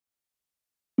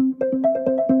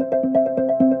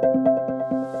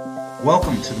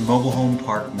Welcome to the Mobile Home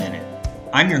Park Minute.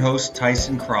 I'm your host,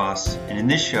 Tyson Cross, and in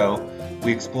this show,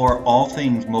 we explore all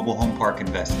things mobile home park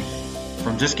investing.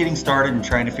 From just getting started and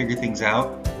trying to figure things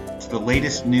out, to the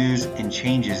latest news and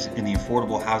changes in the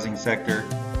affordable housing sector,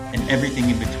 and everything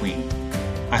in between.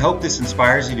 I hope this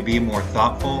inspires you to be a more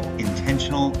thoughtful,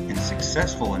 intentional, and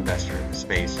successful investor in the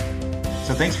space.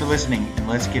 So thanks for listening, and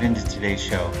let's get into today's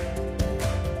show.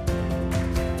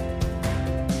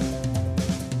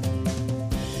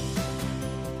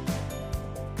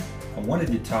 I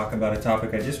wanted to talk about a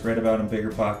topic I just read about in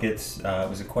BiggerPockets. It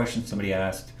was a question somebody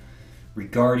asked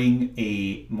regarding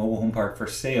a mobile home park for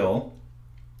sale,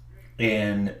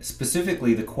 and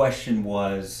specifically the question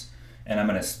was, and I'm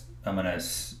gonna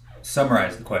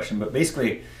summarize the question, but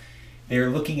basically they're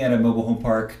looking at a mobile home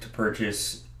park to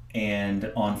purchase,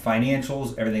 and on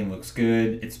financials everything looks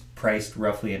good. It's priced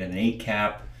roughly at an 8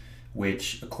 cap,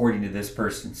 which according to this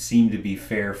person seemed to be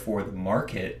fair for the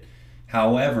market.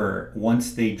 However,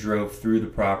 once they drove through the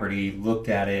property, looked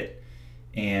at it,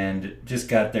 and just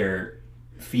got their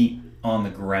feet on the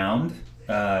ground,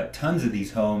 tons of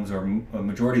these homes, or a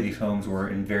majority of these homes, were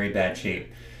in very bad shape.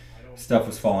 Stuff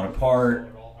was falling apart.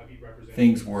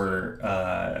 Things were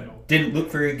didn't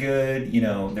look very good.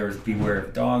 There was beware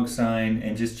of dog sign,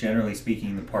 and just generally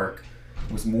speaking, the park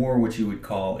was more what you would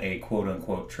call a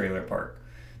quote-unquote trailer park.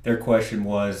 Their question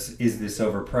was, is this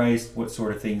overpriced? What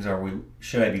sort of things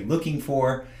should I be looking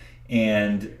for?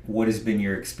 And what has been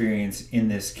your experience in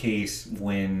this case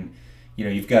when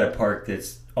you've got a park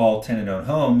that's all tenant-owned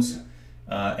homes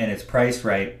and it's priced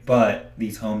right, but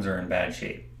these homes are in bad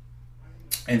shape?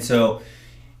 And so,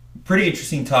 pretty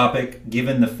interesting topic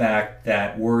given the fact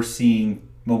that we're seeing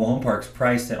mobile home parks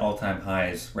priced at all-time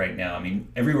highs right now. I mean,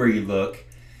 everywhere you look,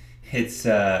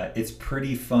 it's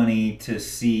pretty funny to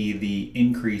see the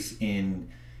increase in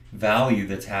value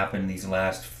that's happened these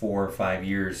last 4 or 5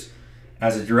 years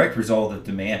as a direct result of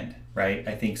demand, right?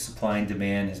 I think supply and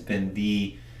demand has been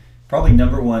the probably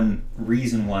number one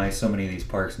reason why so many of these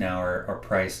parks now are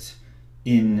priced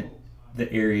in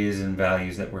the areas and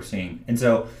values that we're seeing. And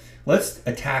so let's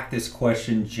attack this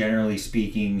question, generally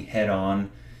speaking, head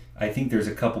on. I think there's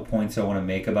a couple points I want to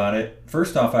make about it.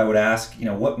 First off, I would ask,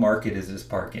 what market is this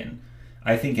park in?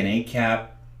 I think an 8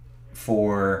 cap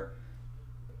for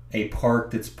a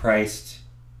park that's priced,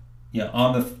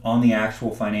 on the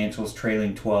actual financials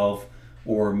trailing 12,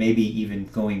 or maybe even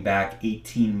going back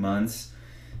 18 months,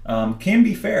 can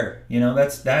be fair.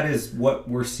 That is what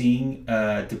we're seeing,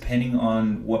 depending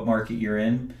on what market you're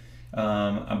in.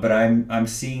 But I'm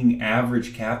seeing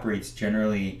average cap rates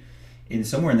generally in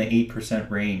somewhere in the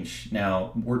 8% range.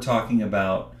 Now, we're talking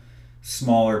about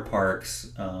smaller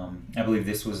parks. I believe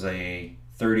this was a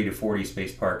 30 to 40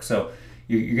 space park. So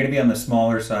you're going to be on the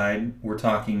smaller side. We're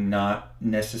talking not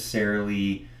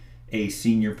necessarily a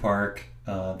senior park.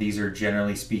 These are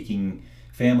generally speaking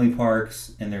family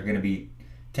parks, and they're going to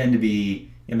tend to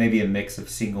be maybe a mix of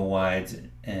single wides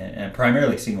and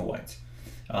primarily single wides.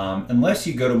 Unless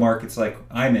you go to markets like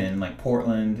I'm in, like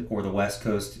Portland or the West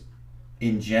Coast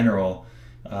in general,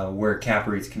 where cap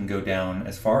rates can go down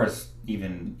as far as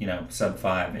even sub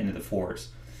 5 into the 4s.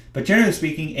 But generally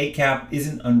speaking, 8 cap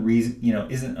isn't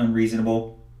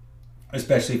unreasonable,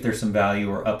 especially if there's some value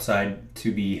or upside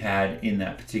to be had in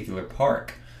that particular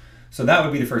park. So that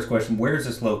would be the first question. Where is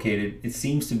this located? It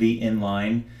seems to be in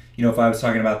line. If I was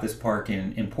talking about this park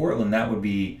in Portland, that would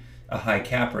be a high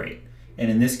cap rate. And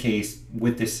in this case,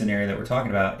 with this scenario that we're talking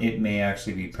about, it may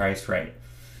actually be priced right.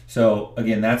 So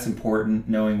again, that's important,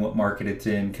 knowing what market it's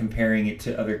in, comparing it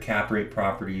to other cap rate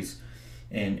properties,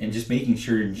 and just making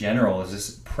sure in general, is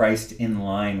this priced in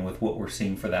line with what we're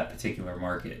seeing for that particular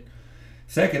market.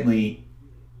 Secondly,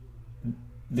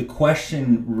 the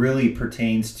question really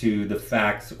pertains to the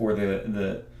fact, or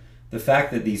the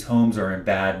fact that these homes are in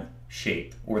bad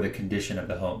shape, or the condition of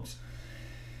the homes.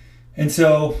 And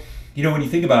so, when you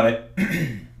think about it,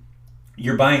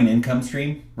 you're buying an income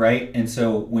stream, right? And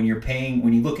so when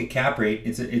you look at cap rate,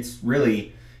 it's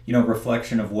really,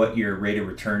 reflection of what your rate of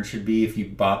return should be if you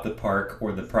bought the park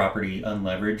or the property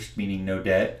unleveraged, meaning no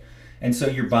debt. And so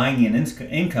you're buying an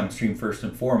income stream first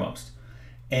and foremost.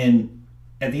 And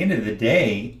at the end of the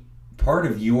day, part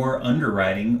of your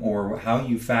underwriting, or how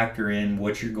you factor in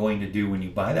what you're going to do when you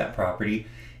buy that property,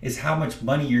 is how much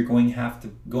money you're going to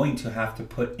have to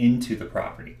put into the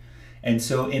property. And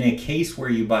so in a case where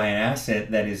you buy an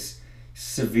asset that is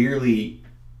severely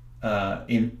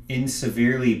in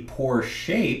severely poor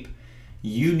shape,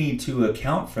 you need to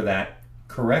account for that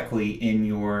correctly in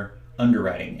your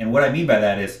underwriting. And what I mean by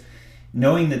that is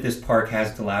knowing that this park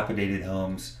has dilapidated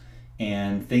homes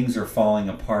and things are falling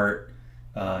apart.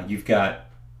 You've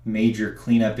got major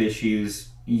cleanup issues,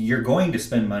 you're going to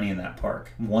spend money in that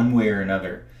park one way or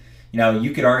another.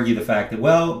 You could argue the fact that,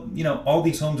 well, all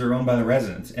these homes are owned by the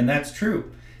residents, and that's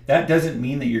true. That doesn't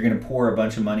mean that you're going to pour a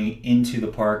bunch of money into the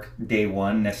park day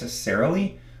one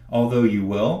necessarily, although you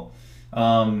will.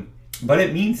 But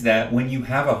it means that when you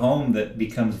have a home that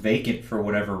becomes vacant for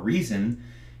whatever reason,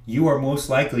 you are most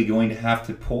likely going to have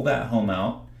to pull that home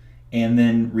out and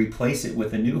then replace it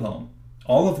with a new home.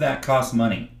 All of that costs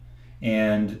money,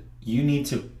 and you need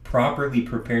to properly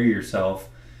prepare yourself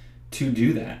to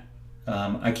do that.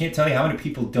 I can't tell you how many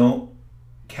people don't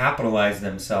capitalize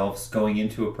themselves going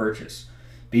into a purchase.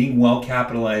 Being well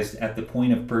capitalized at the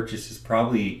point of purchase is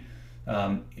probably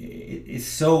is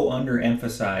so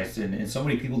underemphasized, and so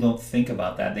many people don't think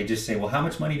about that. They just say, well, how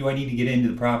much money do I need to get into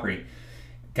the property?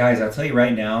 Guys, I'll tell you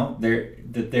right now,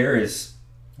 there is,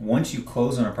 once you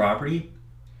close on a property,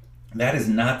 that is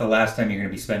not the last time you're going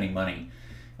to be spending money.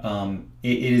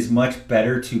 It is much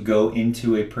better to go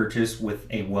into a purchase with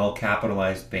a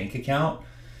well-capitalized bank account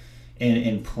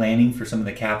and planning for some of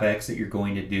the CapEx that you're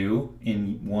going to do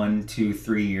in 1, 2,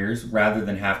 3 years, rather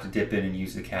than have to dip in and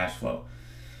use the cash flow.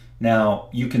 Now,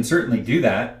 you can certainly do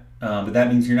that, but that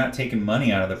means you're not taking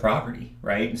money out of the property,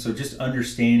 right? And so just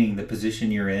understanding the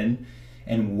position you're in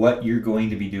and what you're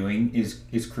going to be doing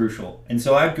is crucial. And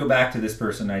so I'd go back to this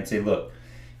person and I'd say, look,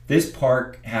 this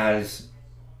park has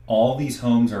all these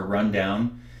homes are run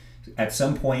down. At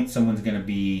some point, someone's going to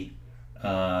be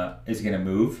is going to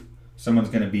move. Someone's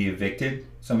going to be evicted.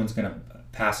 Someone's going to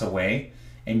pass away,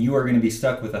 and you are going to be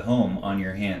stuck with a home on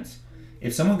your hands.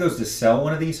 If someone goes to sell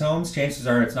one of these homes, chances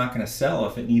are it's not going to sell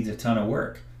if it needs a ton of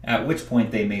work. At which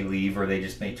point they may leave, or they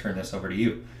just may turn this over to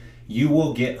you. You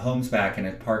will get homes back in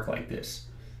a park like this.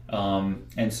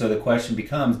 And so the question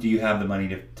becomes, do you have the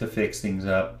money to fix things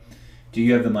up? Do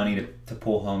you have the money to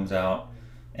pull homes out?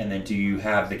 And then do you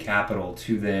have the capital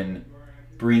to then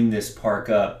bring this park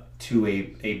up to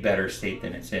a better state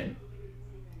than it's in?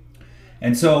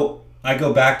 And so I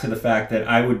go back to the fact that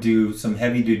I would do some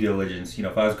heavy due diligence.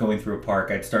 If I was going through a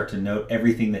park, I'd start to note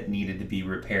everything that needed to be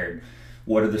repaired.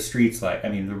 What are the streets like?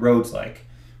 The roads like?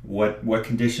 What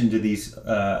condition do these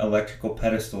electrical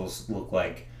pedestals look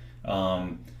like?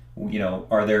 Are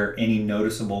there any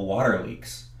noticeable water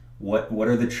leaks? What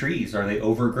are the trees? Are they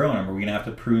overgrown? Are we going to have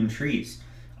to prune trees?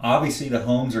 Obviously, the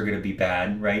homes are going to be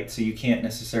bad, right? So you can't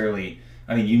necessarily,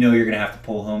 you're going to have to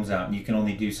pull homes out, and you can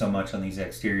only do so much on these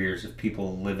exteriors if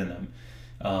people live in them.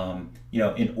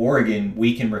 In Oregon,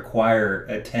 we can require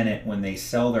a tenant when they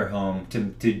sell their home to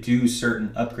do certain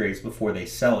upgrades before they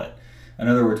sell it. In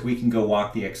other words, we can go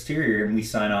walk the exterior and we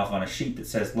sign off on a sheet that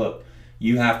says, look,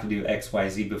 you have to do X, Y,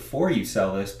 Z before you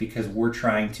sell this, because we're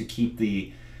trying to keep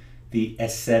the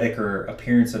aesthetic or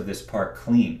appearance of this park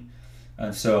clean.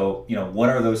 And so, what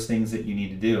are those things that you need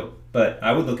to do? But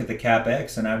I would look at the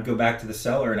CapEx and I would go back to the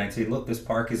seller and I'd say, look, this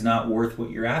park is not worth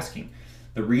what you're asking.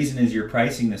 The reason is you're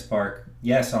pricing this park,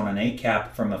 yes, on an 8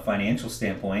 cap from a financial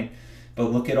standpoint,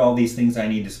 but look at all these things I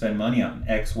need to spend money on,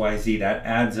 X, Y, Z, that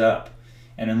adds up.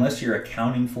 And unless you're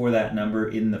accounting for that number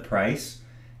in the price,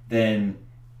 then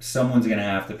someone's going to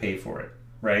have to pay for it,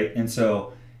 right? And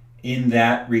so in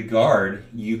that regard,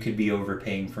 you could be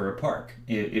overpaying for a park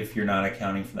if you're not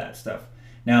accounting for that stuff.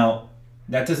 Now,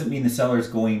 that doesn't mean the seller is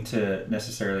going to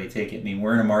necessarily take it.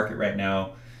 We're in a market right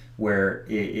now where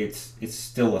it's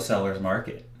still a seller's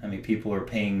market. People are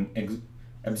paying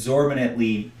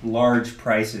exorbitantly large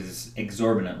prices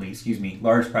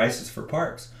for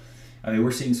parks.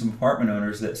 We're seeing some apartment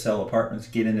owners that sell apartments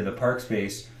get into the park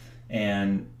space,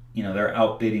 and they're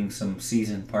outbidding some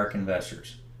seasoned park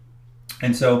investors.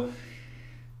 And so,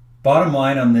 bottom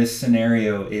line on this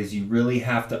scenario is you really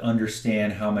have to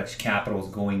understand how much capital is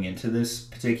going into this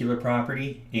particular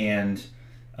property, and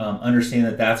understand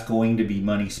that that's going to be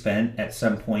money spent at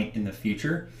some point in the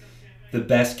future. The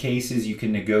best case is you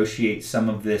can negotiate some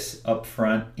of this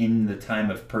upfront in the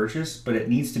time of purchase, but it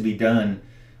needs to be done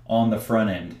on the front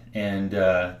end.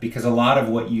 And because a lot of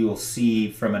what you'll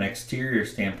see from an exterior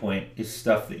standpoint is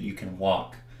stuff that you can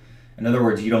walk. In other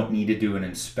words, you don't need to do an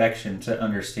inspection to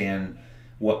understand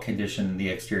what condition the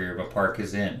exterior of a park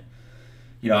is in.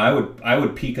 I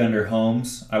would peek under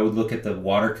homes. I would look at the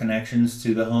water connections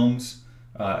to the homes.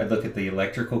 I'd look at the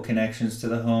electrical connections to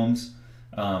the homes.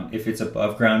 If it's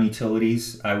above ground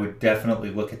utilities, I would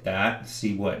definitely look at that,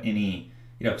 see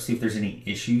see if there's any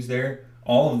issues there.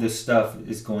 All of this stuff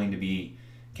is going to be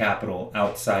capital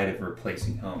outside of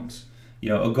replacing homes.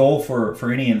 A goal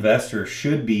for any investor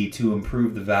should be to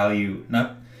improve the value,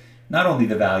 not only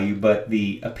the value, but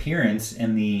the appearance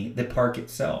and the park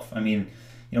itself.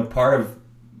 Part of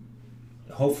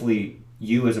hopefully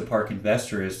you as a park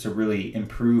investor is to really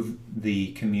improve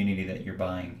the community that you're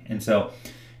buying. And so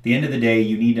the end of the day,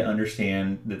 you need to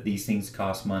understand that these things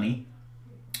cost money.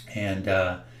 And,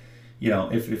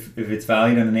 if it's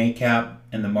valued on an ACAP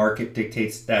and the market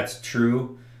dictates that's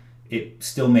true, it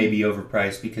still may be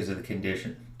overpriced because of the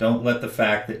condition. Don't let the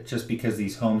fact that just because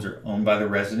these homes are owned by the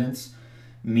residents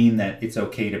mean that it's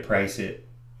okay to price it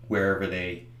wherever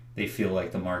they feel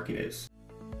like the market is.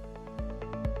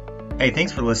 Hey,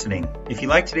 thanks for listening. If you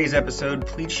liked today's episode,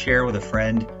 please share with a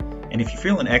friend. And if you're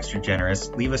feeling extra generous,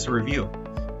 leave us a review.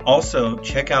 Also,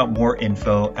 check out more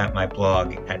info at my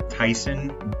blog at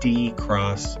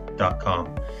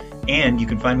tysondcross.com. And you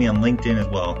can find me on LinkedIn as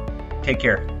well. Take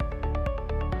care.